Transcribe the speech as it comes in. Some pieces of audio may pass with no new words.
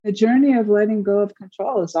The journey of letting go of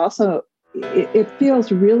control is also, it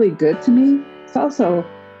feels really good to me. It's also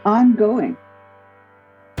ongoing.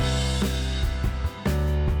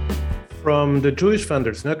 From the Jewish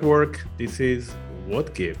Founders Network, this is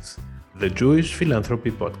What Gives, the Jewish Philanthropy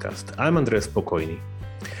Podcast. I'm Andres Pokojny.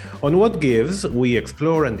 On What Gives, we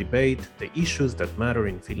explore and debate the issues that matter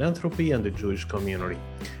in philanthropy and the Jewish community.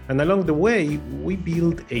 And along the way, we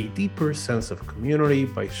build a deeper sense of community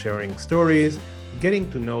by sharing stories,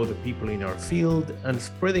 getting to know the people in our field, and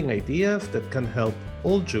spreading ideas that can help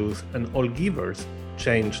all Jews and all givers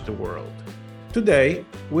change the world. Today,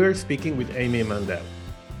 we're speaking with Amy Mandel.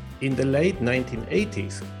 In the late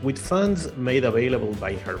 1980s, with funds made available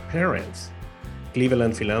by her parents,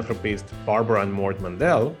 Cleveland philanthropist Barbara and Mort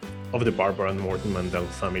Mandel of the Barbara and Morton Mandel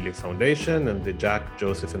Family Foundation and the Jack,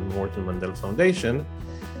 Joseph, and Morton Mandel Foundation,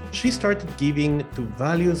 she started giving to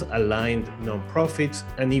values-aligned nonprofits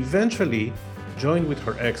and eventually joined with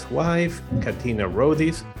her ex-wife, Katina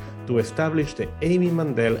Rodis, to establish the Amy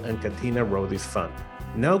Mandel and Katina Rodis Fund,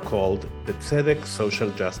 now called the Tzedek Social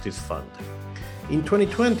Justice Fund. In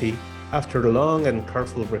 2020, after long and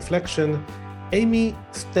careful reflection, Amy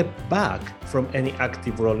stepped back from any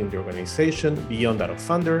active role in the organization beyond that of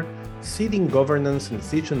funder, ceding governance and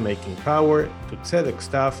decision-making power to Tzedek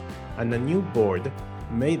staff and a new board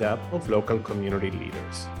made up of local community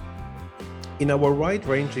leaders. In our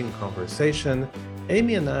wide-ranging conversation,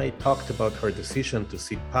 Amy and I talked about her decision to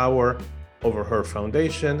cede power over her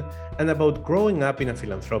foundation and about growing up in a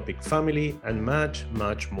philanthropic family and much,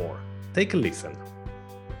 much more. Take a listen.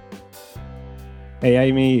 Hey,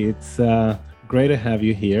 Amy, it's great to have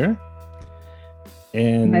you here.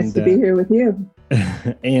 And nice to be here with you.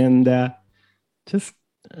 And just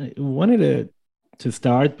wanted to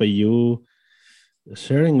start by you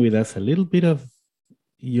sharing with us a little bit of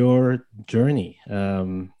your journey.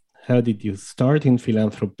 How did you start in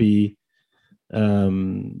philanthropy?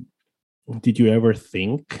 Did you ever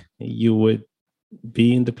think you would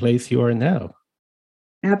be in the place you are now?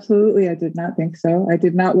 Absolutely, I did not think so. I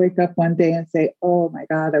did not wake up one day and say, oh my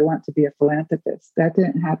God, I want to be a philanthropist. That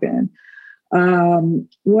didn't happen.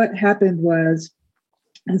 What happened was,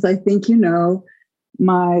 as I think you know,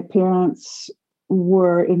 my parents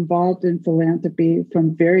were involved in philanthropy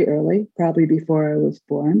from very early, probably before I was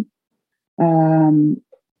born.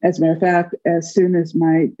 As a matter of fact, as soon as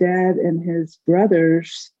my dad and his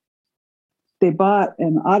brothers, they bought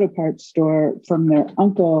an auto parts store from their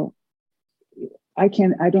uncle. I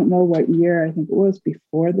don't know what year, I think it was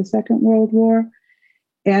before the Second World War.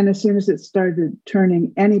 And as soon as it started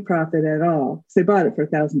turning any profit at all, so they bought it for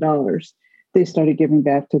 $1,000, they started giving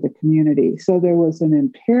back to the community. So there was an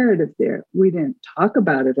imperative there. We didn't talk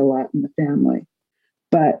about it a lot in the family,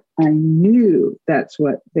 but I knew that's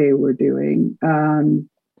what they were doing. In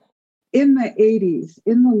the 80s,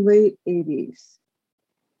 in the late 80s,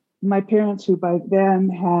 my parents, who by then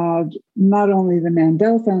had not only the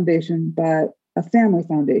Mandel Foundation, but a family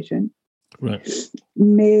foundation, right,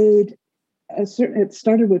 made it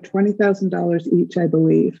started with $20,000 each, I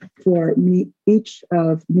believe, for me, each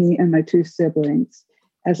of me and my two siblings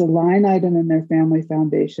as a line item in their family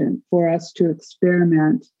foundation for us to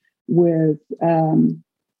experiment with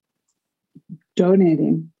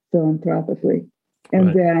donating philanthropically. And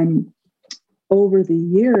right. Then over the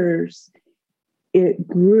years, it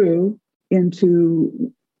grew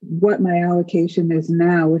into what my allocation is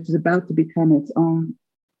now, which is about to become its own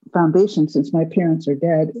foundation since my parents are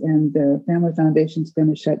dead and the family foundation is going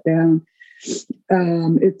to shut down. It's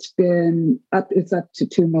up to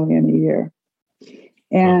 $2 million a year.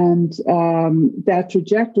 And that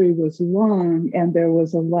trajectory was long, and there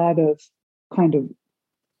was a lot of kind of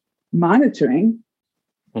monitoring.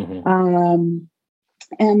 Mm-hmm.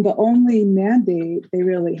 And the only mandate they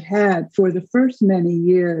really had for the first many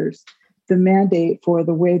years, the mandate for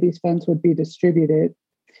the way these funds would be distributed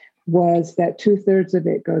was that 2/3 of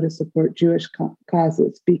it go to support Jewish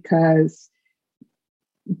causes, because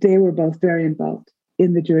they were both very involved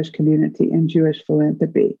in the Jewish community and Jewish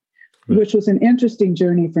philanthropy, right, which was an interesting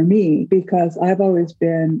journey for me because I've always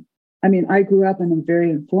been, I grew up and I'm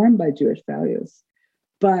very informed by Jewish values,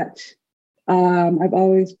 but I've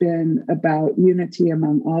always been about unity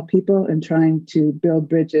among all people and trying to build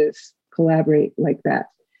bridges, collaborate like that.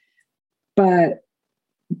 But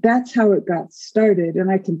that's how it got started. And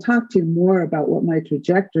I can talk to you more about what my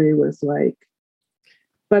trajectory was like.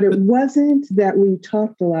 But it wasn't that we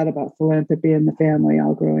talked a lot about philanthropy in the family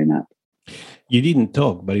all growing up. You didn't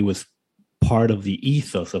talk, but it was part of the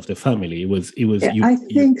ethos of the family. It was I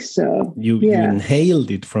think so. You inhaled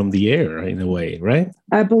it from the air in a way, right?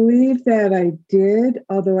 I believe that I did,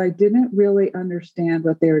 although I didn't really understand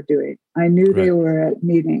what they were doing. I knew they were at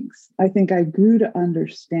meetings. I think I grew to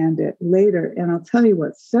understand it later. And I'll tell you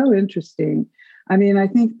what's so interesting. I mean, I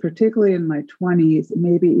think particularly in my 20s,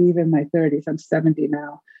 maybe even my 30s, I'm 70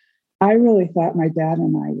 now, I really thought my dad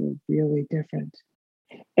and I were really different.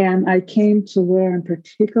 And I came to learn,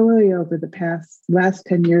 particularly over the last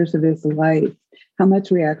 10 years of his life, how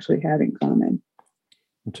much we actually had in common.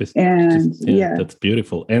 That's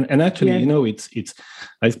beautiful. And actually, it's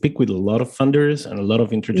I speak with a lot of funders and a lot of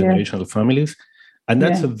intergenerational families, and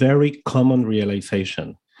that's a very common realization.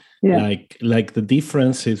 Yeah. Like the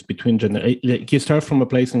differences between like you start from a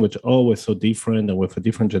place in which we're so different and we're for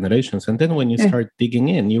different generations, and then when you start digging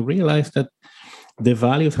in, you realize that the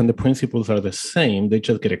values and the principles are the same. They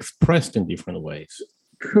just get expressed in different ways.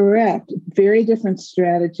 Correct. Very different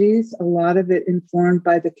strategies. A lot of it informed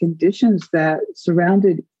by the conditions that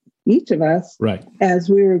surrounded each of us as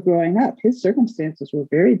we were growing up. His circumstances were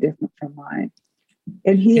very different from mine.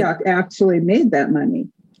 And he actually made that money.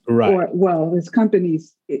 Right. His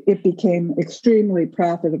companies, it became extremely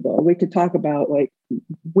profitable. We could talk about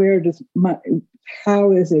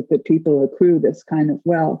how is it that people accrue this kind of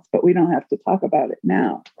wealth, but we don't have to talk about it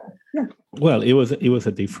now. Yeah. Well, it was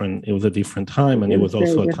a different time, and it was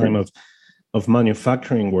also a time of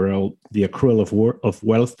manufacturing where the accrual of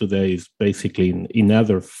wealth today is basically in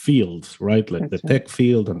other fields, right? Like that's the tech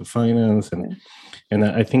field and the finance, and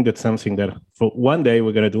I think that's something that for one day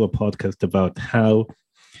we're going to do a podcast about how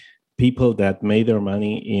people that made their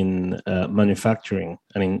money in manufacturing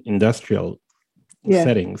and in industrial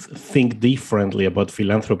settings think differently about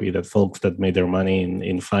philanthropy than folks that made their money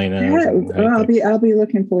in finance. I'll be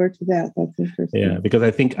looking forward to that. That's interesting. Yeah, because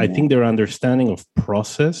I think their understanding of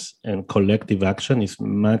process and collective action is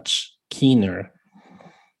much keener.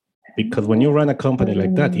 Because when you run a company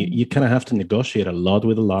like that, you kind of have to negotiate a lot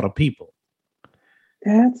with a lot of people.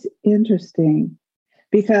 That's interesting.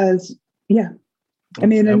 Because I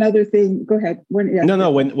mean, another thing. Go ahead. When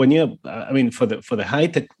you, I mean, for the high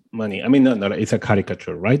tech money, I mean, no, it's a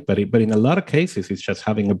caricature, right? But in a lot of cases, it's just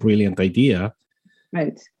having a brilliant idea,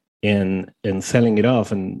 right, and selling it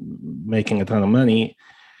off and making a ton of money.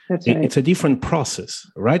 That's right. It's a different process,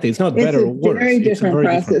 right? It's not better or worse. It's a very different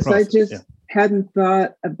process. I just hadn't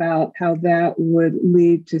thought about how that would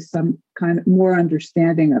lead to some kind of more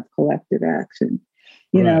understanding of collective action.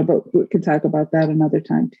 You know, but we can talk about that another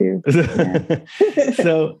time too. Yeah.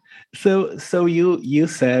 So you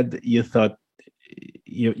said you thought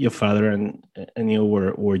your father and you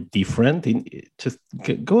were different. Just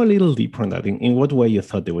go a little deeper on that. In what way you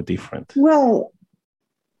thought they were different? Well,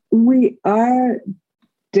 we are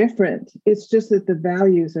different. It's just that the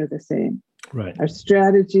values are the same. Right. Our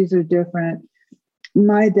strategies are different.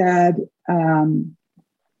 My dad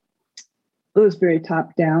was very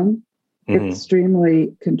top down.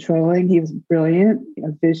 Extremely controlling. He was brilliant,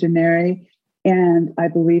 a visionary, and I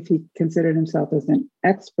believe he considered himself as an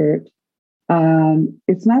expert.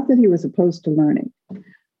 It's not that he was opposed to learning,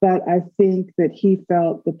 but I think that he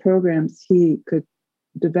felt the programs he could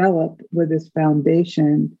develop with his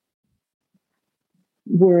foundation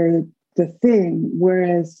were the thing,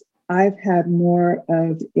 whereas I've had more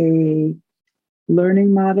of a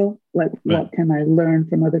learning model, like what can I learn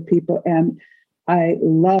from other people? And I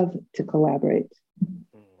love to collaborate.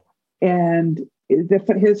 And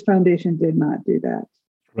his foundation did not do that.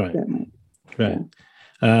 Right. Right.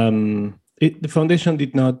 Yeah. The foundation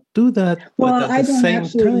did not do that. Well, I don't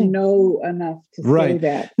actually know enough to say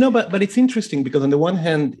that. No, but it's interesting because on the one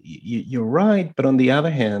hand, you're right. But on the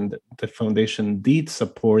other hand, the foundation did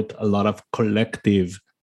support a lot of collective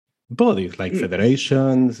bodies like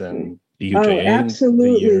federations and the UJA. Oh,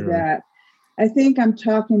 absolutely that. I think I'm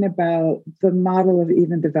talking about the model of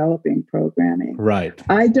even developing programming. Right.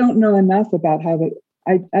 I don't know enough about how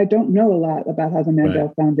I don't know a lot about how the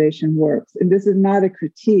Mandel Foundation works. And this is not a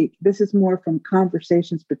critique. This is more from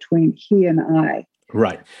conversations between he and I.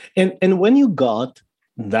 Right. And when you got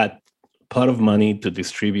that pot of money to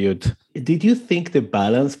distribute, did you think the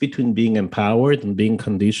balance between being empowered and being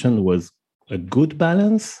conditioned was a good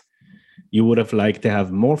balance? You would have liked to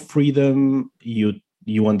have more freedom.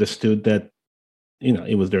 You understood that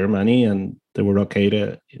it was their money and they were okay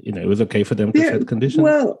to, it was okay for them to set conditions?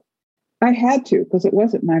 Well, I had to because it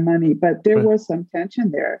wasn't my money, but there was some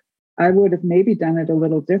tension there. I would have maybe done it a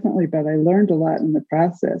little differently, but I learned a lot in the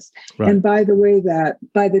process. Right. And by the way, that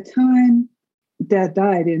by the time Dad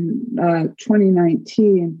died in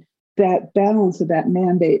 2019, that balance of that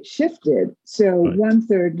mandate shifted. So Right.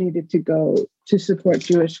 1/3 needed to go to support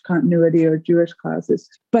Jewish continuity or Jewish causes.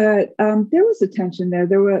 But there was a tension there.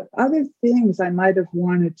 There were other things I might have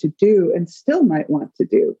wanted to do and still might want to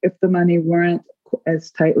do if the money weren't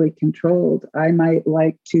as tightly controlled. I might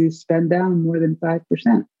like to spend down more than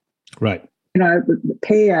 5%. Right. The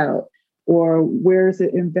payout, or where is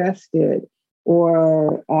it invested,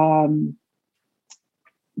 or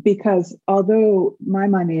because although my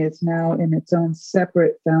money is now in its own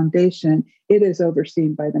separate foundation, it is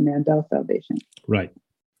overseen by the Mandel Foundation. Right.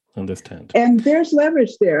 Understand. And there's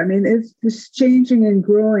leverage there. I mean, it's changing and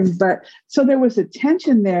growing, but so there was a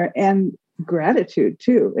tension there and gratitude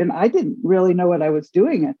too. And I didn't really know what I was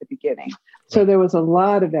doing at the beginning. So there was a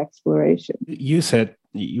lot of exploration. You said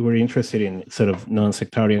you were interested in sort of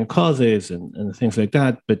non-sectarian causes and things like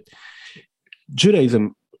that, but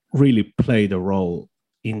Judaism really played a role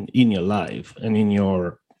in your life and in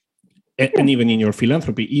your and even in your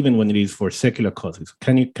philanthropy, even when it is for secular causes.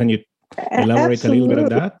 Can you elaborate a little bit on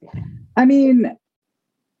that? I mean,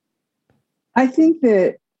 I think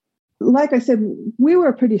that, like I said, we were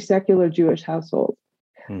a pretty secular Jewish household,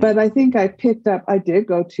 but I think I did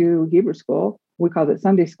go to Hebrew school. We called it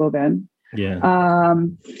Sunday school then. Yeah.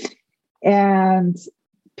 And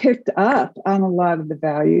picked up on a lot of the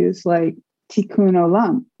values like tikkun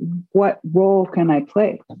olam. What role can I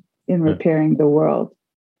play in repairing the world?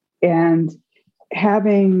 And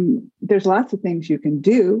there's lots of things you can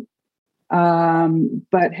do,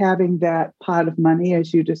 but having that pot of money,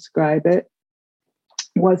 as you describe it,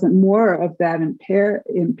 wasn't more of that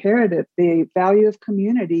imperative, the value of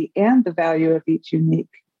community and the value of each unique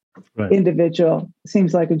individual.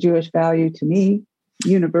 Seems like a Jewish value to me,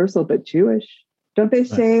 universal, but Jewish. Don't they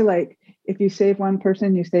say, like, if you save one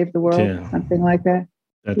person, you save the world, something like that?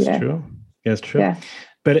 That's true. That's true. Yeah.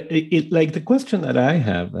 But it like the question that I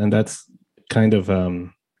have, and that's kind of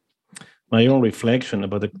my own reflection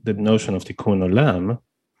about the notion of tikkun olam,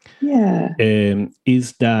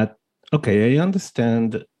 is that, okay, I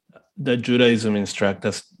understand that Judaism instructs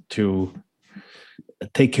us to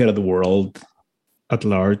take care of the world at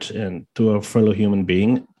large and to our fellow human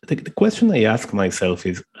being. The question I ask myself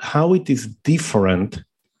is how it is different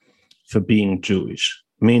for being Jewish,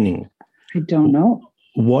 meaning I don't know.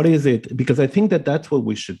 What is it? Because I think that that's what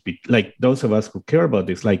we should be, like those of us who care about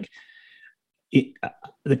this, like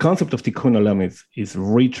the concept of tikkun olam is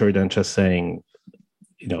richer than just saying,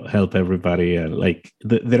 help everybody. And like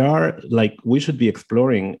there are, like, we should be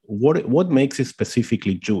exploring what makes it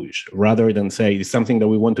specifically Jewish, rather than say it's something that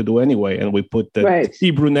we want to do anyway and we put the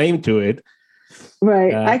Hebrew name to it.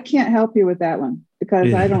 Right. I can't help you with that one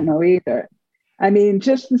because I don't know either. I mean,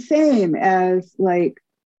 just the same as like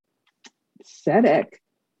tzedek,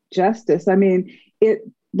 justice. I mean,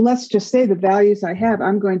 let's just say the values I have,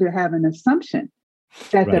 I'm going to have an assumption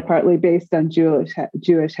that they're partly based on Jewish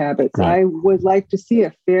habits. Right. I would like to see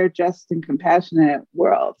a fair, just, and compassionate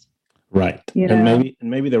world. Right. And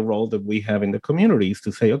maybe the role that we have in the community is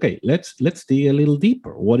to say, okay, let's dig a little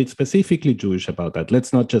deeper. What is specifically Jewish about that?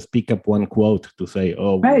 Let's not just pick up one quote to say,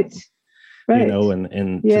 and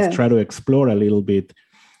just try to explore a little bit.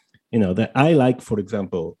 That I like, for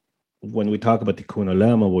example, when we talk about tikkun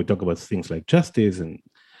olam, or we talk about things like justice and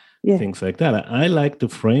things like that, I like to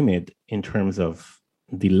frame it in terms of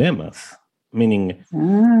dilemmas, meaning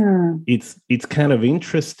it's kind of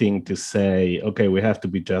interesting to say, okay, we have to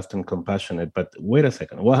be just and compassionate, but wait a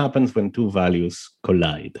second, what happens when two values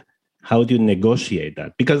collide? How do you negotiate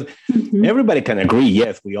that? Because everybody can agree,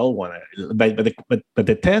 yes, we all want to, but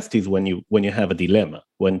the test is when you have a dilemma,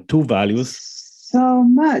 when two values. So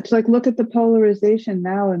much, like, look at the polarization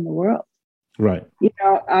now in the world. Right.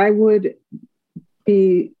 I would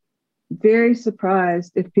be very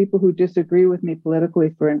surprised if people who disagree with me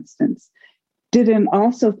politically, for instance, didn't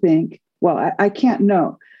also think, well, I can't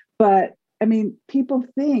know, but I mean, people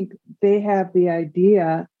think they have the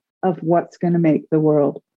idea of what's going to make the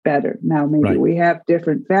world better. Now, maybe we have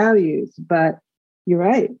different values, but you're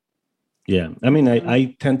right. Yeah. I mean,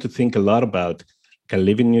 I tend to think a lot about, I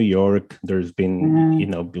live in New York. There's been,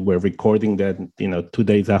 we're recording that, 2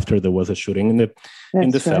 days after there was a shooting in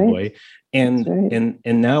the subway. And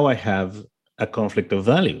now I have a conflict of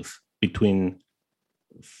values between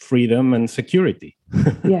freedom and security,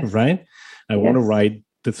 right? I want to ride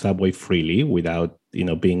the subway freely without,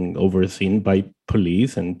 being overseen by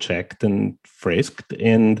police and checked and frisked.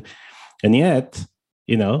 And yet,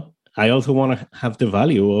 I also want to have the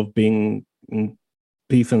value of being in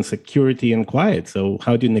peace and security and quiet. So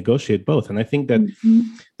how do you negotiate both? And I think that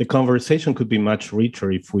the conversation could be much richer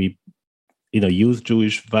if we use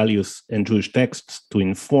Jewish values and Jewish texts to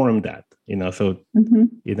inform that, So,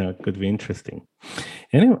 it could be interesting.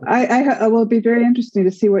 Anyway. I will be very interesting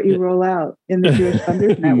to see what you roll out in the Jewish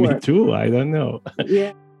Funders Network. Me too. I don't know.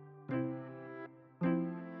 Yeah.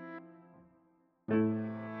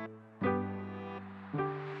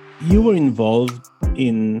 You were involved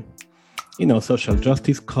in, social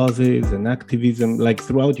justice causes and activism, like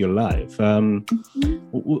throughout your life.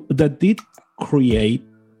 That did create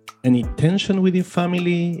any tension with your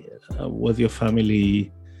family? Was your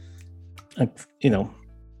family,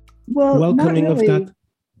 welcoming not really. of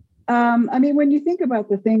that? When you think about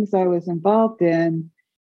the things I was involved in,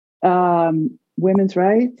 women's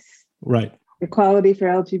rights, right, equality for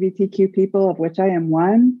LGBTQ people, of which I am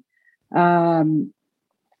one,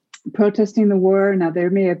 protesting the war. Now,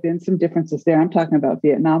 there may have been some differences there. I'm talking about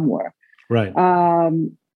Vietnam War. Right.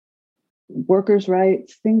 Workers'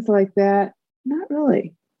 rights, things like that. Not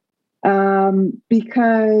really.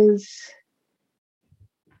 Because,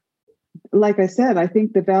 like I said, I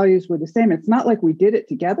think the values were the same. It's not like we did it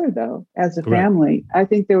together, though, as a family. Right. I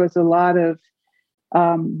think there was a lot of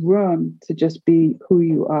room to just be who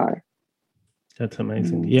you are. That's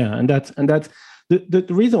amazing. Yeah, and that's the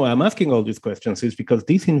reason why I'm asking all these questions is because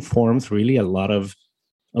this informs really a lot of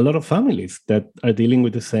families that are dealing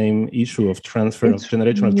with the same issue of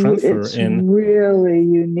generational transfer. It's really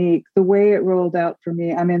unique the way it rolled out for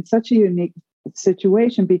me. I'm in such a unique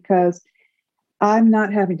situation because I'm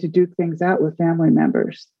not having to duke things out with family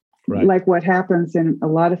members, right, like what happens in a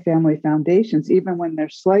lot of family foundations, even when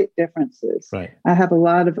there's slight differences. Right. I have a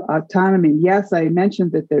lot of autonomy. Yes, I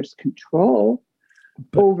mentioned that there's control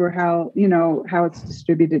over how it's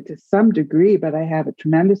distributed to some degree, but I have a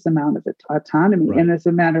tremendous amount of autonomy. Right. And as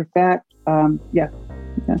a matter of fact, yeah.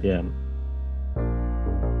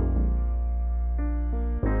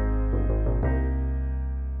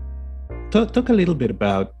 Talk a little bit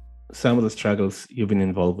about some of the struggles you've been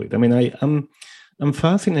involved with. I mean, I'm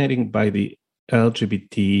fascinated by the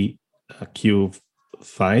LGBTQ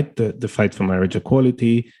fight, the fight for marriage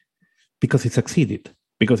equality, because it succeeded.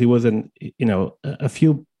 Because it wasn't, a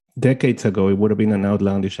few decades ago, it would have been an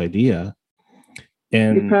outlandish idea.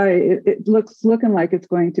 And it looks looking like it's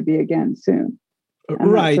going to be again soon.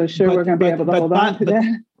 I'm not so sure we're going to be able to hold on to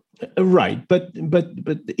that. Right, but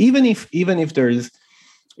even if there's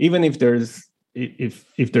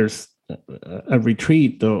a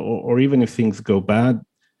retreat or even if things go bad,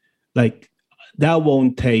 like that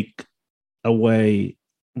won't take away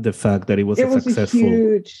the fact that it was a successful. A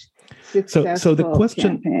huge so the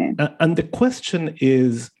question and the question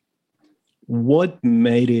is, what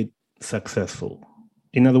made it successful?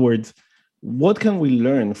 In other words, what can we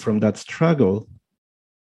learn from that struggle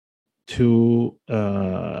to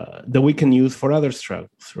that we can use for other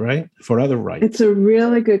struggles, right? For other rights. It's a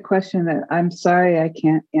really good question that I'm sorry I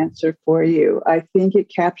can't answer for you. I think it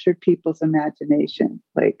captured people's imagination.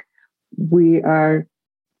 Like, we are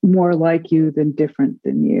more like you than different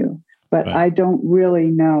than you. But right. I don't really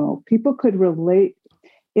know. People could relate.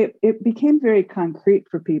 It became very concrete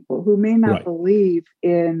for people who may not right. believe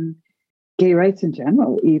in gay rights in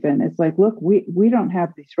general, even. It's like, look, we don't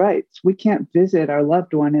have these rights. We can't visit our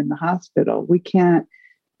loved one in the hospital. We can't,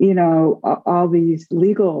 all these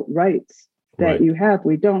legal rights that right. you have,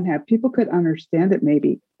 we don't have. People could understand it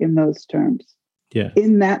maybe in those terms. Yeah.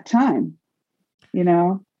 In that time,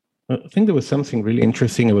 I think there was something really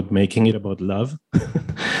interesting about making it about love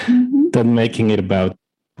mm-hmm. than making it about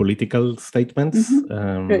political statements.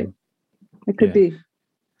 Mm-hmm. Right. It could be.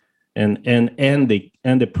 And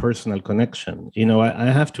the personal connection. I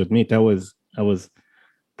have to admit, I was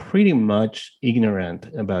pretty much ignorant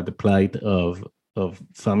about the plight of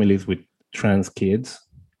families with trans kids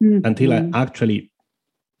mm-hmm. until I actually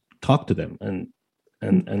talked to them and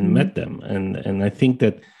mm-hmm. met them. And I think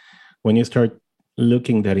that when you start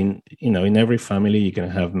looking that in every family you can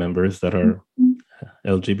have members that are mm-hmm.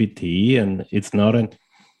 LGBT, and it's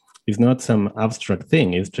not some abstract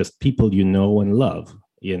thing. It's just people and love.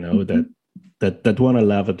 Mm-hmm. that want to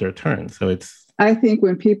love at their turn. So it's. I think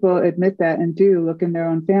when people admit that and do look in their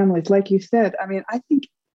own families, like you said, I think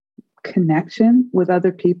connection with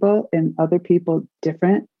other people and other people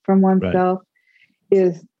different from oneself right.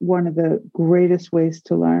 is one of the greatest ways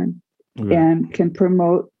to learn right. and can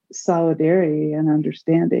promote solidarity and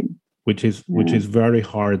understanding. Which is very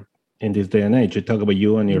hard in this day and age. You talk about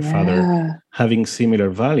you and your father having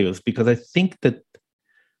similar values, because I think that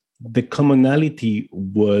the commonality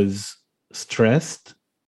was stressed,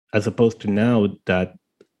 as opposed to now that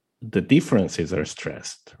the differences are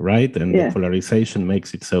stressed, right? And the polarization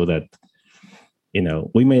makes it so that,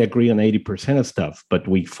 we may agree on 80% of stuff, but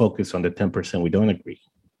we focus on the 10% we don't agree.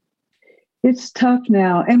 It's tough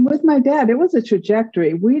now. And with my dad, it was a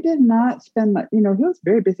trajectory. We did not spend much, he was a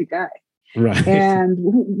very busy guy Right. and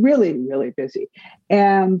really, really busy.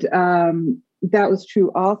 And that was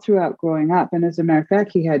true all throughout growing up. And as a matter of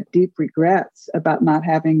fact, he had deep regrets about not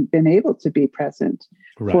having been able to be present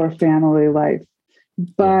for family life.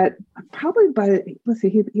 But probably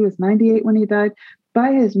he was 98 when he died.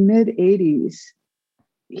 By his mid 80s,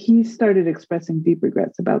 he started expressing deep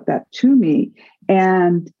regrets about that to me.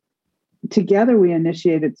 And together we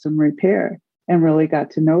initiated some repair and really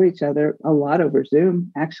got to know each other a lot over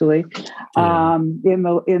Zoom, actually, in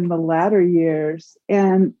the latter years.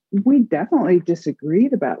 And we definitely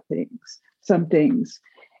disagreed about some things.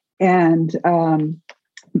 And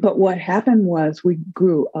but what happened was we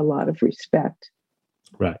grew a lot of respect.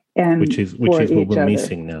 Right. And which is what we're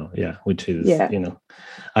missing now. Yeah. Which is,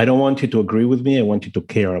 I don't want you to agree with me. I want you to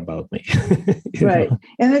care about me. Right. Know?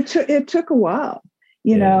 And it took a while.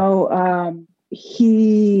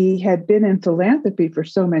 He had been in philanthropy for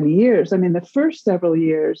so many years. I mean, the first several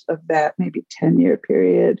years of that maybe 10-year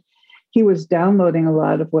period, he was downloading a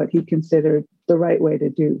lot of what he considered the right way to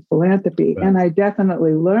do philanthropy. Right. And I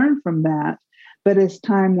definitely learned from that. But as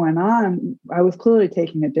time went on, I was clearly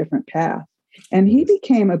taking a different path. And he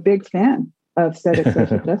became a big fan of Tzedek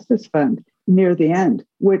Social Justice Fund near the end,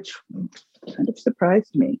 which kind of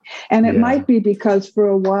surprised me. And it might be because for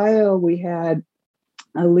a while we had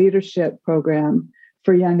a leadership program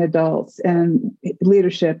for young adults, and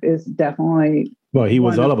leadership is definitely he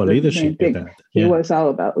was all about leadership. He was all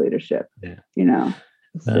about leadership.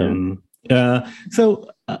 So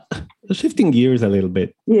shifting gears a little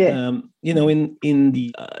bit. In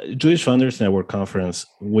the Jewish Founders Network conference,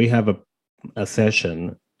 we have a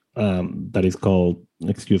session that is called,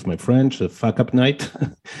 excuse my French, a fuck up night,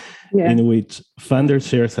 in which funders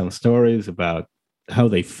share some stories about how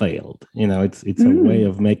they failed. It's a way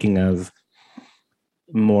of making us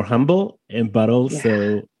more humble, but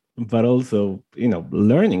also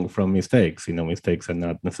learning from mistakes. Mistakes are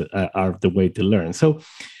not are the way to learn. So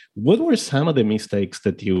what were some of the mistakes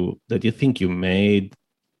that you think you made,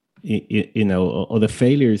 or the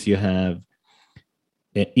failures you have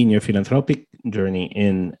in your philanthropic journey,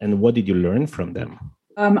 and what did you learn from them?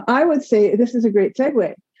 I would say this is a great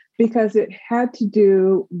segue, because it had to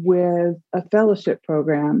do with a fellowship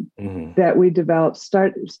program that we developed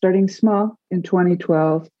starting small in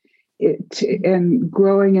 2012 and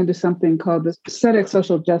growing into something called the Tzedek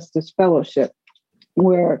Social Justice Fellowship,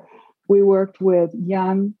 where we worked with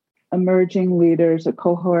young emerging leaders, a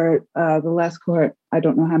cohort, the last cohort, I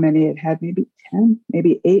don't know how many it had, maybe 10,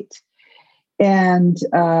 maybe 8. And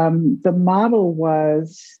the model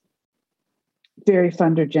was very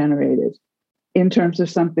funder generated in terms of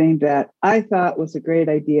something that I thought was a great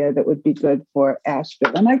idea that would be good for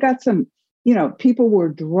Asheville. And I got some, people were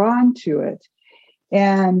drawn to it.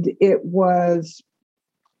 And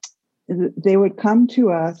they would come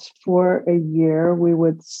to us for a year. We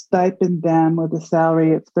would stipend them with a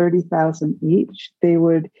salary of $30,000 each. They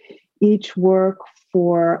would each work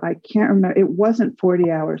for, I can't remember, it wasn't 40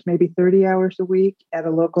 hours, maybe 30 hours a week at a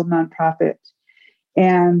local nonprofit,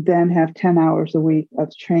 and then have 10 hours a week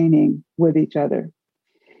of training with each other.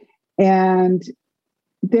 And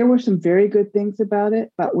there were some very good things about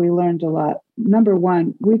it, but we learned a lot. Number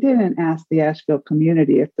one, we didn't ask the Asheville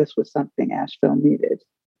community if this was something Asheville needed.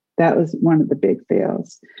 That was one of the big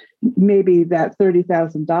fails. Maybe that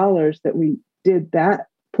 $30,000 that we did that,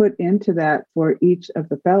 put into that for each of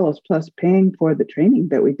the fellows, plus paying for the training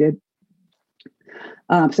that we did,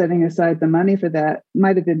 setting aside the money for that,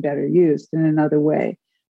 might have been better used in another way.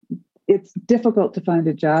 It's difficult to find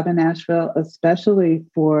a job in Asheville, especially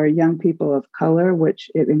for young people of color, which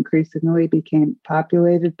it increasingly became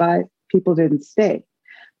populated by. People didn't stay.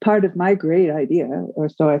 Part of my great idea, or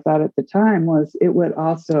so I thought at the time, was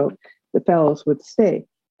the fellows would stay.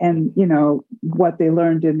 And, what they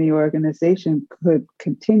learned in the organization could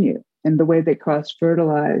continue, and the way they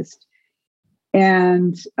cross-fertilized.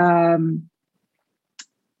 And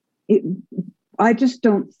I just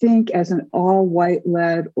don't think, as an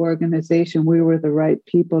all-white-led organization, we were the right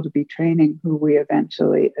people to be training who we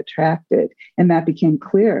eventually attracted. And that became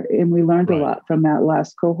clear. And we learned a lot from that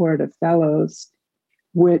last cohort of fellows,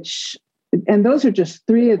 and those are just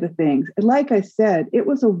 3 of the things. Like I said, it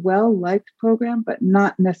was a well-liked program, but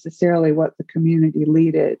not necessarily what the community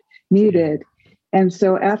needed. And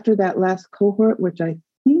so after that last cohort, which I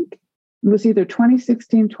think it was either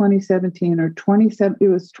 2016, 2017, or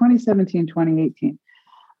 2017, 2018,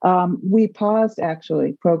 we paused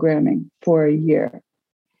actually programming for a year.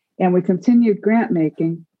 And we continued grant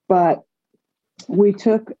making, but we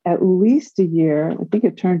took at least a year, I think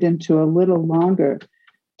it turned into a little longer,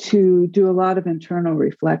 to do a lot of internal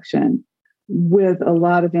reflection with a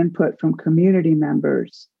lot of input from community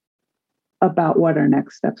members about what our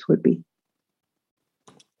next steps would be.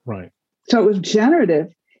 Right. So it was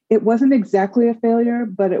generative. It wasn't exactly a failure,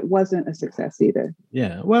 but it wasn't a success either.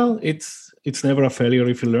 Yeah. Well, it's never a failure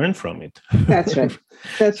if you learn from it. That's right.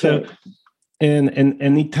 That's right.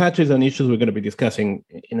 And it touches on issues we're going to be discussing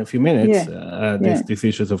in a few minutes. These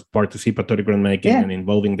issues of participatory grantmaking and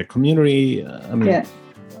involving the community.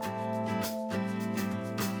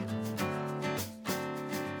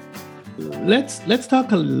 Let's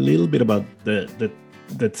talk a little bit about the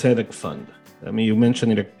Tzedek Fund. I mean, you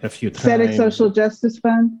mentioned it a few times. Tzedek Social Justice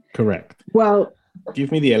Fund? Correct. Well,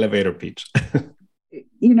 give me the elevator pitch.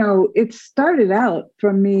 It started out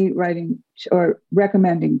from me writing or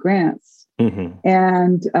recommending grants. Mm-hmm.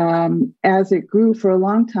 And as it grew for a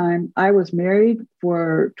long time, I was married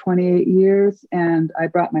for 28 years and I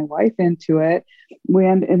brought my wife into it.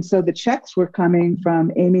 And so the checks were coming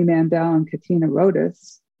from Amy Mandel and Katina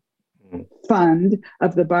Rodas Fund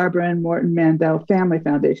of the Barbara and Morton Mandel Family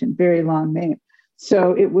Foundation, very long name.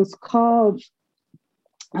 So it was called,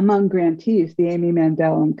 among grantees, the Amy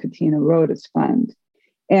Mandel and Katina Rodas Fund.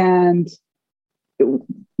 And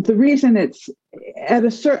the reason it's at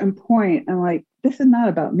a certain point, I'm like, this is not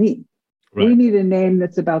about me. Right. We need a name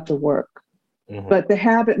that's about the work. Mm-hmm. But the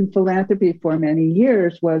habit in philanthropy for many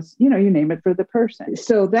years was, you name it for the person.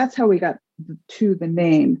 So that's how we got to the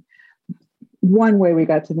name. One way we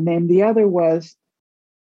got to the name. The other was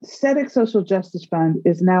Tzedek Social Justice Fund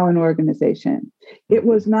is now an organization. It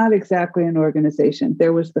was not exactly an organization.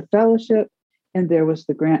 There was the fellowship and there was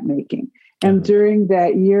the grant making. And during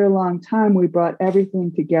that year-long time, we brought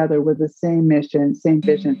everything together with the same mission, same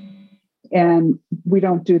vision. And we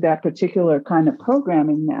don't do that particular kind of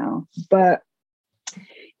programming now.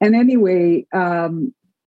 And anyway,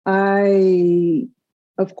 I,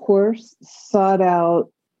 of course, sought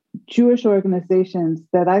out Jewish organizations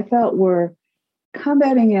that I felt were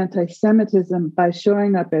combating anti-Semitism by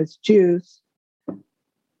showing up as Jews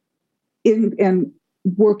and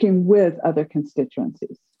working with other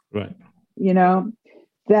constituencies. Right.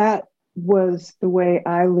 That was the way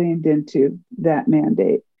I leaned into that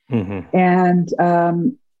mandate. Mm-hmm.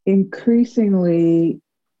 And increasingly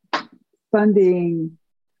funding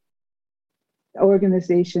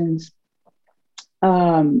organizations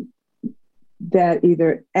that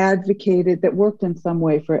either advocated, that worked in some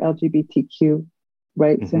way for LGBTQ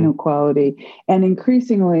rights and equality. And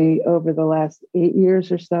increasingly over the last 8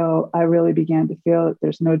 years or so, I really began to feel that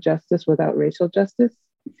there's no justice without racial justice.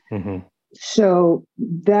 Mm-hmm. So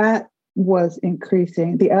that was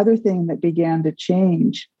increasing. The other thing that began to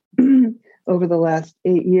change over the last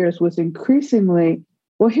 8 years was increasingly,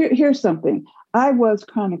 well, here's something. I was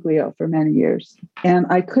chronically ill for many years and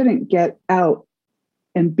I couldn't get out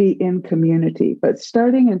and be in community. But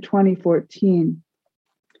starting in 2014,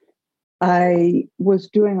 I was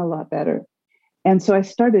doing a lot better. And so I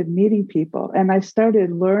started meeting people and I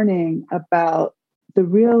started learning about the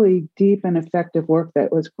really deep and effective work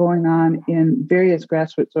that was going on in various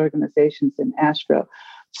grassroots organizations in Asheville.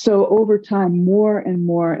 So over time, more and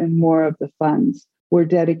more and more of the funds were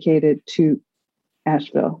dedicated to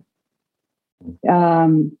Asheville.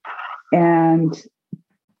 And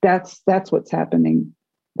that's what's happening.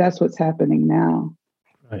 That's what's happening now.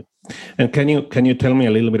 Right. And can you tell me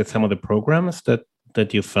a little bit of some of the programs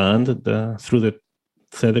that you fund through the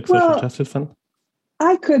Tzedek Social Justice Fund?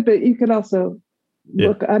 I could, but you could also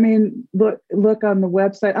look. I mean, look on the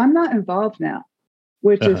website. I'm not involved now,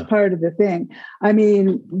 which is part of the thing. I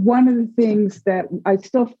mean, one of the things that I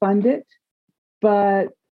still fund it, but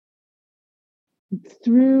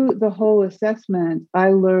through the whole assessment,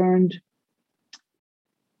 I learned.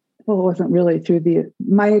 Well, it wasn't really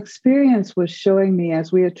my experience was showing me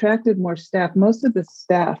as we attracted more staff, most of the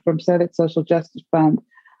staff from Tzedek Social Justice Fund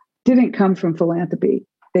didn't come from philanthropy.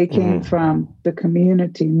 They came from the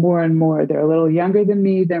community more and more. They're a little younger than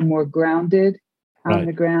me. They're more grounded on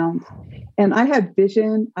the ground. And I had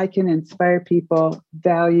vision. I can inspire people,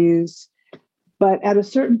 values. But at a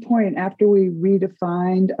certain point, after we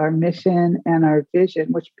redefined our mission and our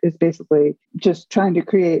vision, which is basically just trying to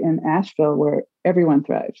create an Asheville where everyone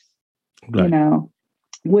thrives,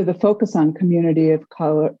 with a focus on communities of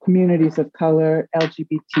color,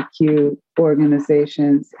 LGBTQ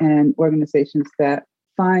organizations, and organizations that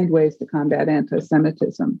find ways to combat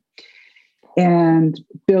anti-Semitism and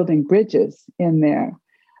building bridges in there.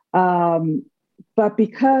 But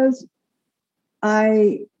because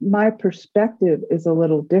my perspective is a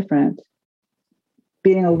little different,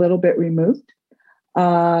 being a little bit removed,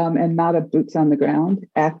 and not a boots on the ground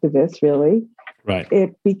activist, really. Right.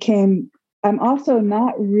 It became I'm also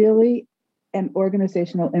not really an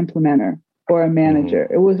organizational implementer or a manager.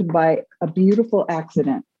 It was by a beautiful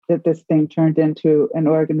accident that this thing turned into an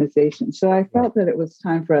organization. So I felt that it was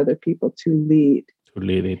time for other people to lead. To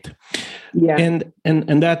lead it. Yeah.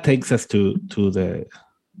 And that takes us to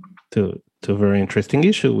a very interesting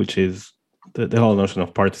issue, which is the whole notion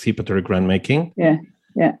of participatory grant making. Yeah.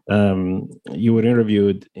 Yeah. You were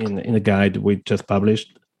interviewed in a guide we just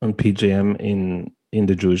published on PGM in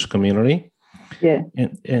the Jewish community. Yeah.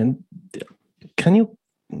 And can you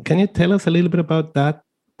tell us a little bit about that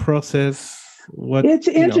process? It's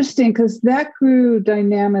interesting because that grew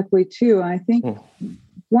dynamically too. I think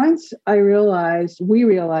once we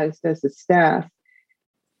realized as a staff,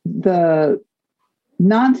 the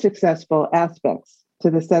non-successful aspects to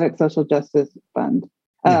the Tzedek Social Justice Fund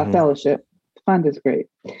Fellowship. Fund is great.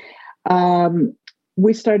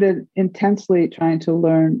 We started intensely trying to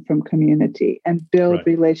learn from community and build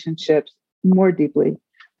relationships more deeply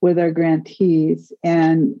with our grantees.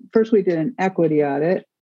 And first we did an equity audit,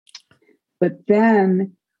 but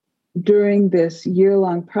then during this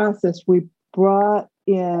year-long process, we brought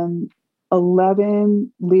in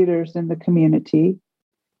 11 leaders in the community,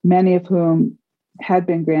 many of whom had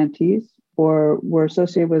been grantees or were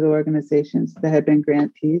associated with organizations that had been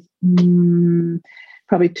grantees.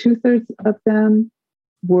 Probably 2/3 of them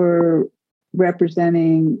were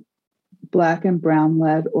representing Black and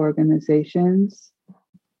Brown-led organizations,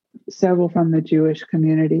 several from the Jewish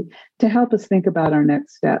community, to help us think about our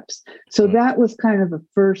next steps. So that was kind of a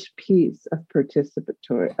first piece of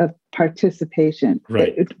participation.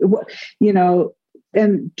 Right.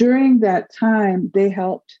 And during that time, they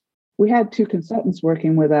helped. We had 2 consultants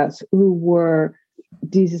working with us who were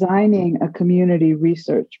designing a community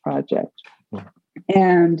research project.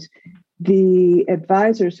 And the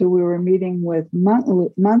advisors who we were meeting with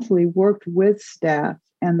monthly worked with staff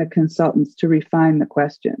and the consultants to refine the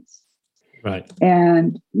questions. Right.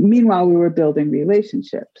 And meanwhile, we were building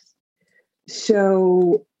relationships.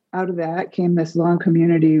 So out of that came this long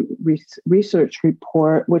community research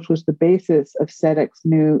report, which was the basis of Tzedek's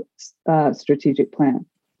new strategic plan.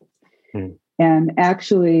 And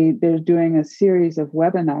actually, they're doing a series of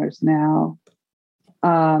webinars now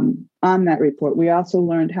on that report. We also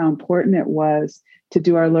learned how important it was to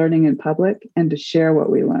do our learning in public and to share what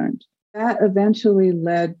we learned. That eventually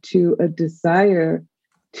led to a desire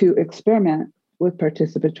to experiment with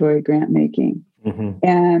participatory grant making.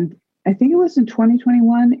 And I think it was in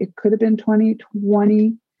 2021, it could have been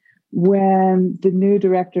 2020, when the new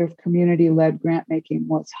director of community-led grant making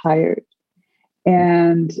was hired.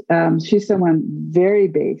 And she's someone very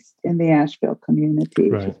based in the Asheville community.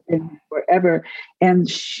 Right. She's been forever. And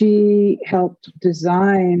she helped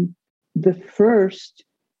design the first,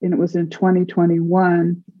 and it was in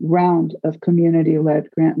 2021, round of community-led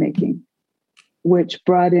grant making, which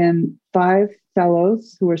brought in 5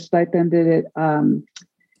 fellows who were stipended at, I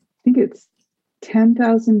think it's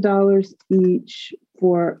 $10,000 each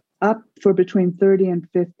for between 30 and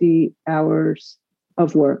 50 hours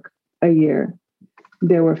of work a year.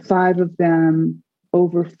 There were 5 of them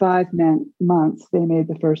over 5 months. They made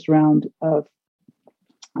the first round of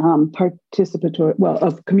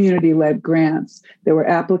of community-led grants. There were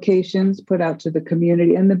applications put out to the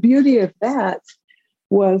community. And the beauty of that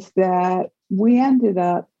was that we ended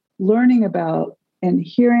up learning about and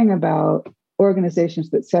hearing about organizations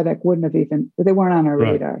that Tzedek wouldn't have they weren't on our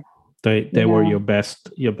radar. They were your best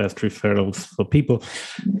referrals for people.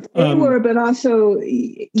 They were, but also,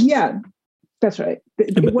 yeah, that's right.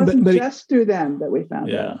 It wasn't just through them that we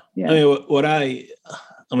found out. Yeah.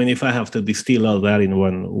 I mean, if I have to distill all that in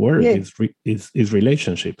one word, is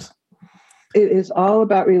relationships. It is all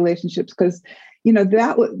about relationships because,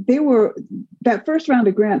 that first round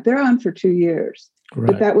of grant, they're on for 2 years. Right.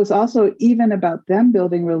 But that was also even about them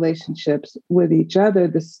building relationships with each other.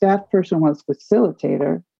 The staff person was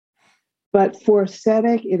facilitator. But for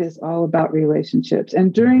Tzedek, it is all about relationships.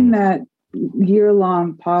 And during that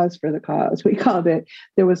year-long pause for the cause, we called it,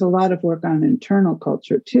 there was a lot of work on internal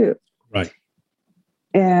culture too. Right.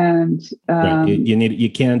 And you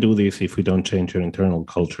can't do this if we don't change your internal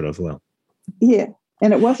culture as well. Yeah.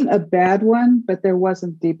 And it wasn't a bad one, but there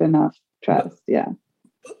wasn't deep enough trust.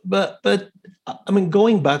 But I mean,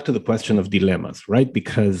 going back to the question of dilemmas, right?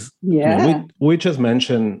 Because we just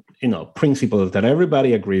mentioned, principles that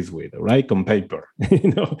everybody agrees with, right? On paper,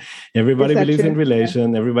 everybody believes in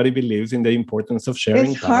relation. Everybody believes in the importance of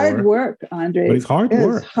sharing. It's hard work, Andre. But it's hard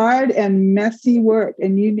work. It's hard and messy work.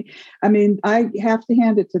 And I have to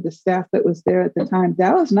hand it to the staff that was there at the time.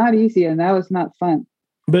 That was not easy and that was not fun.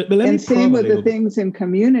 But let me same with the things in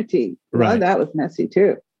community. Right. Well, that was messy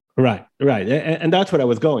too. Right, right. And that's what I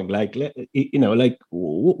was going. Like,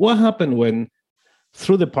 what happened when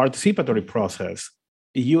through the participatory process,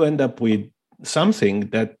 you end up with something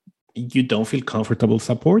that you don't feel comfortable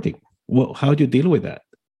supporting? Well, how do you deal with that?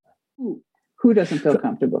 Who doesn't feel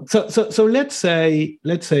comfortable? So let's say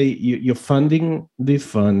you're funding this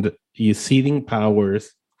fund, you're ceding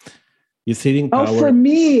powers. For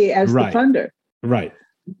me as right, the funder. Right.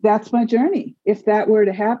 That's my journey. If that were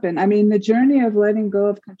to happen, I mean, the journey of letting go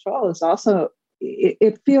of control is also,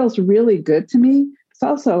 it feels really good to me. It's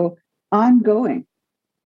also ongoing,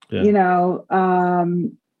 and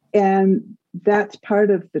that's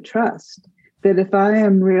part of the trust that if I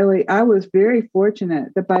was very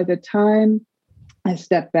fortunate that by the time I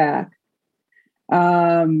stepped back,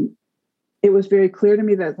 it was very clear to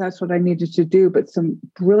me that that's what I needed to do, but some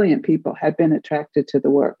brilliant people had been attracted to the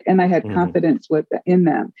work and I had confidence in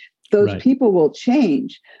them. Those people will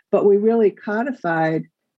change, but we really codified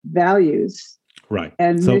values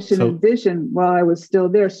and mission and vision while I was still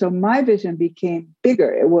there. So my vision became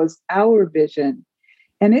bigger. It was our vision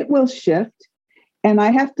and it will shift. And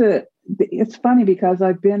it's funny because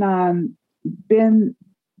I've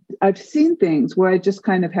seen things where I just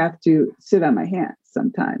kind of have to sit on my hands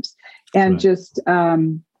sometimes and just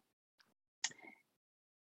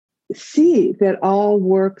see that all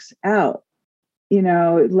works out,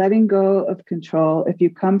 letting go of control. If you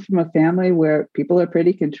come from a family where people are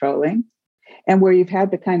pretty controlling and where you've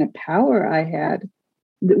had the kind of power I had,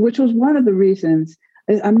 which was one of the reasons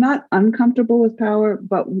I'm not uncomfortable with power,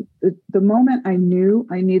 but the moment I knew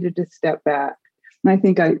I needed to step back, and I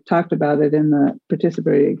think I talked about it in the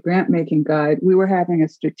participatory grant making guide. We were having a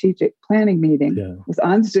strategic planning meeting. Yeah. It was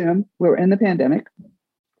on Zoom. We were in the pandemic.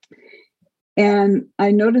 And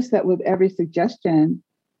I noticed that with every suggestion,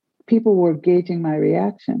 people were gauging my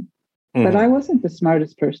reaction. But I wasn't the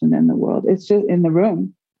smartest person in the world. It's just in the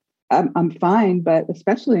room. I'm fine, but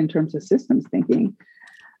especially in terms of systems thinking,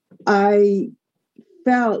 I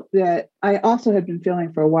felt that I also had been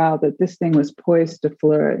feeling for a while that this thing was poised to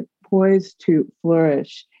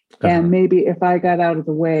flourish. And maybe if I got out of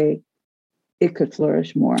the way, it could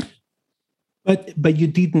flourish more. But you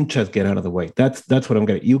didn't just get out of the way. That's what I'm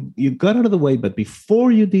getting. You got out of the way, but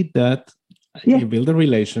before you did that, you build a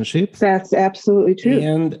relationship. That's absolutely true.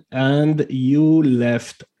 And you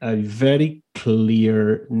left a very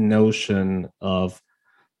clear notion of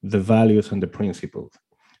the values and the principles.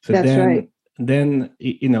 So that's right. Then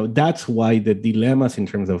that's why the dilemmas in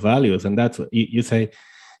terms of values, and that's what you say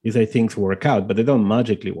things work out, but they don't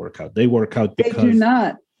magically work out. They work out because they do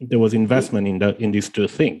not. There was investment in these two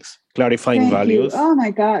things, clarifying values. Oh my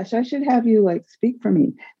gosh, I should have you speak for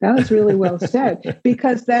me. That was really well said,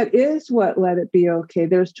 because that is what let it be okay.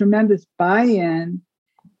 There's tremendous buy-in,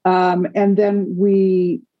 and then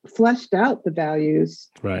we fleshed out the values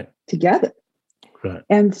together. Right.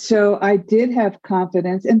 And so I did have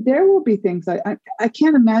confidence, and there will be things I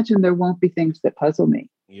can't imagine there won't be things that puzzle me.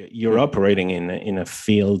 You're operating in a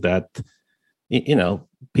field that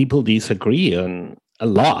people disagree on a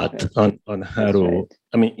lot on how to. Right.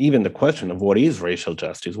 I mean, even the question of what is racial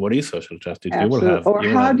justice, what is social justice, how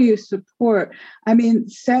do you support? I mean,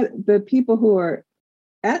 the people who are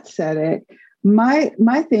at SEDC,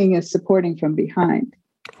 my thing is supporting from behind.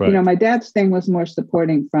 Right. My dad's thing was more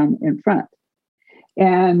supporting from in front.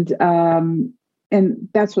 And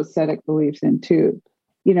that's what SEDC believes in too.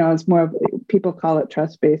 It's more of, people call it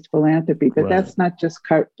trust-based philanthropy, but that's not just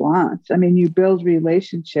carte blanche. I mean, you build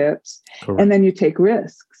relationships and then you take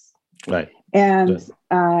risks. Right. And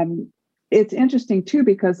it's interesting too,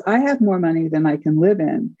 because I have more money than I can live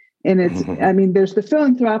in. And it's, I mean, there's the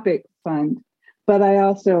philanthropic fund, but I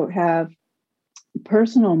also have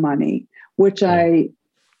personal money, which I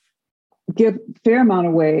give fair amount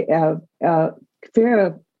away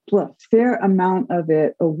fair amount of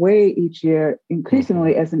it away each year,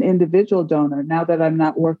 increasingly as an individual donor, now that I'm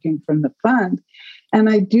not working from the fund. And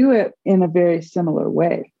I do it in a very similar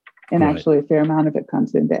way. And actually a fair amount of it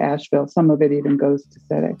comes into Asheville. Some of it even goes to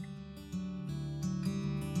SEDC.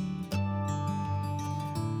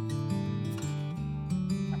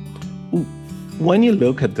 When you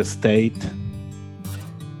look at the state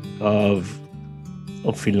of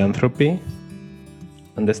philanthropy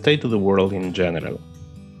and the state of the world in general,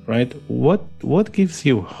 right? What gives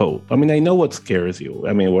you hope? I mean, I know what scares you.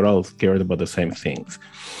 I mean, we're all scared about the same things,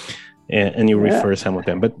 and you refer some of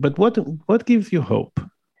them. But what gives you hope?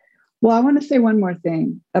 Well, I want to say one more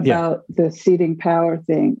thing about the ceding power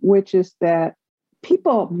thing, which is that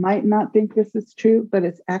people might not think this is true, but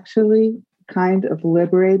it's actually kind of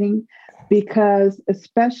liberating, because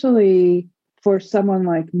especially for someone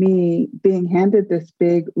like me, being handed this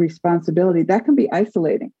big responsibility, that can be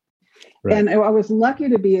isolating. Right. And I was lucky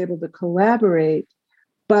to be able to collaborate,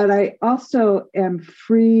 but I also am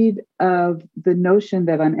freed of the notion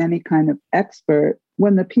that I'm any kind of expert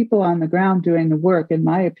when the people on the ground doing the work, in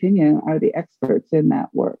my opinion, are the experts in that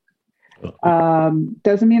work.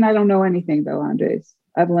 Doesn't mean I don't know anything, though, Andres.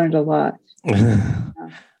 I've learned a lot.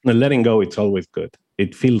 No, letting go, it's always good.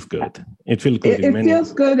 It feels good. It feels good. It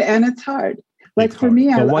feels good, and it's hard. Like for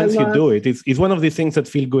me, but once you do it, it's one of these things that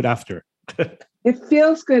feel good after. It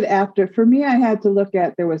feels good after. For me, I had to look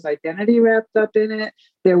at, there was identity wrapped up in it.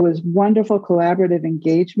 There was wonderful collaborative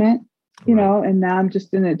engagement, you know, and now I'm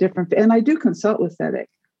just in a different, and I do consult with SEDEC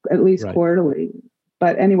at least quarterly.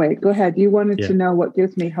 But anyway, go ahead. You wanted to know what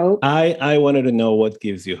gives me hope? I wanted to know what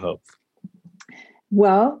gives you hope.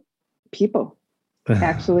 Well, people,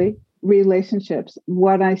 actually, relationships.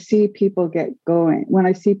 When I see people get going, when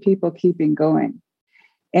I see people keeping going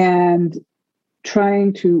and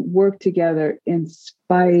trying to work together in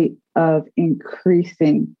spite of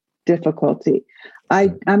increasing difficulty.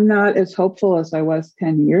 I'm not as hopeful as I was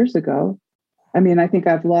 10 years ago. I mean, I think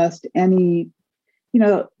I've lost any, you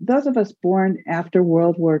know, those of us born after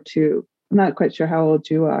World War II, I'm not quite sure how old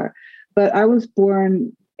you are, but I was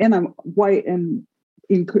born, and I'm white, and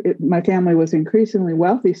my family was increasingly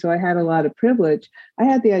wealthy, so I had a lot of privilege. I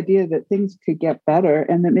had the idea that things could get better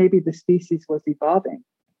and that maybe the species was evolving,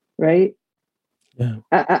 right? Yeah,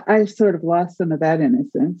 I sort of lost some of that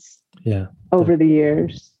innocence over the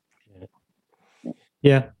years.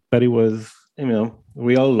 Yeah, but it was, you know,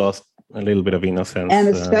 we all lost a little bit of innocence. And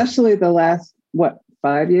especially the last,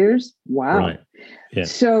 5 years? Wow. Right. Yeah.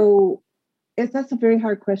 So that's a very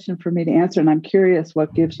hard question for me to answer. And I'm curious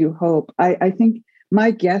what gives you hope. I think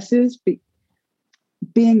my guess is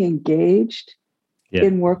being engaged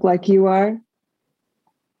in work like you are,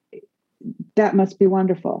 that must be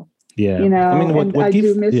wonderful. Yeah. You know, I mean, what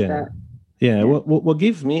do miss that. Yeah. What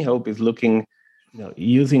gives me hope is looking, you know,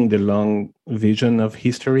 using the long vision of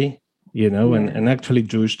history, you know, and actually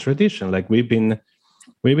Jewish tradition. Like we've been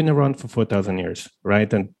around for 4,000 years,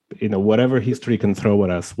 right? And, you know, whatever history can throw at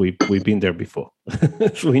us, we've been there before.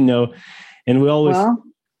 So we know, and we always,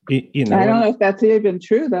 you know. I don't know if that's even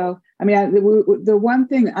true, though. I mean, the one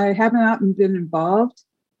thing, I haven't been involved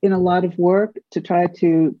in a lot of work to try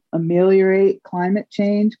to ameliorate climate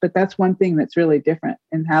change, but that's one thing that's really different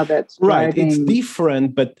in how that's driving. Right, it's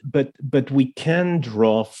different, but we can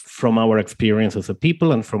draw from our experience as a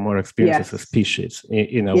people and from our experience as a species,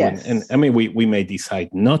 you know. And I mean, we may decide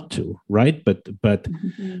not to, right? But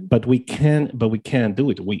we can do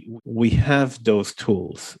it. We have those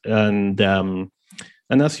tools, and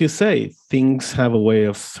as you say, things have a way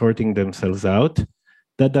of sorting themselves out.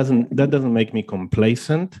 That doesn't make me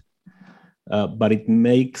complacent, but it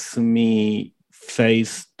makes me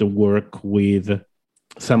face the work with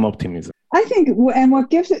some optimism. I think, and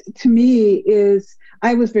what gives it to me is,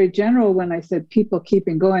 I was very general when I said people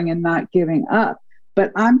keeping going and not giving up.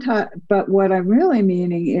 But But what I'm really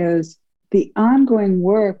meaning is the ongoing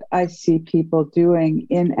work I see people doing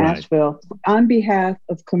in Asheville on behalf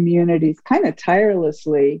of communities, kind of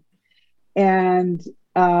tirelessly, and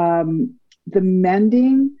the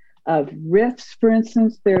mending of rifts, for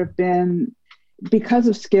instance. There have been, because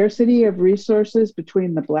of scarcity of resources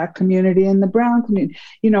between the Black community and the Brown community,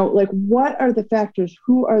 you know, like, what are the factors?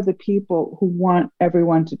 Who are the people who want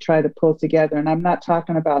everyone to try to pull together? And I'm not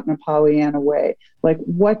talking about in a Pollyanna way. Like,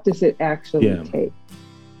 what does it actually take?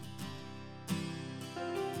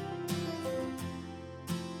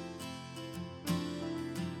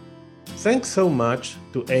 Thanks so much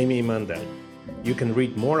to Amy Mandel. You can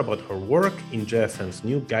read more about her work in JFN's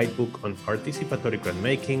new guidebook on participatory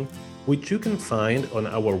grantmaking, which you can find on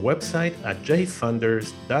our website at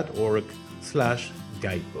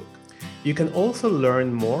jfunders.org/guidebook. You can also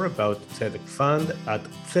learn more about Tzedek Fund at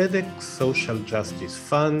Tzedek Social Justice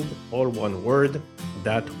Fund, all one word,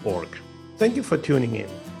 .org. Thank you for tuning in.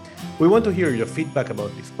 We want to hear your feedback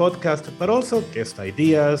about this podcast, but also guest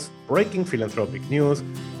ideas, breaking philanthropic news,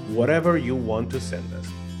 whatever you want to send us.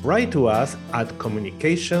 Write to us at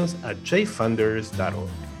communications@jfunders.org.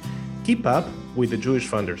 Keep up with the Jewish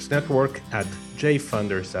Funders Network at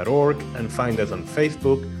jfunders.org and find us on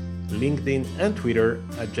Facebook, LinkedIn, and Twitter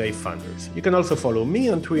at jfunders. You can also follow me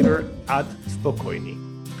on Twitter at Spokojny.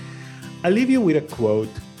 I'll leave you with a quote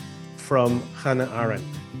from Hannah Arendt,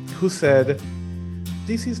 who said,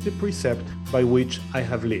 "This is the precept by which I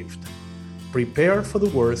have lived. Prepare for the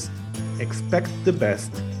worst, expect the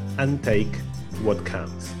best, and take what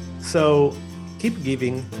comes." So keep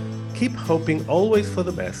giving, keep hoping always for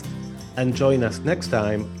the best, and join us next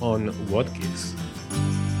time on What Gives.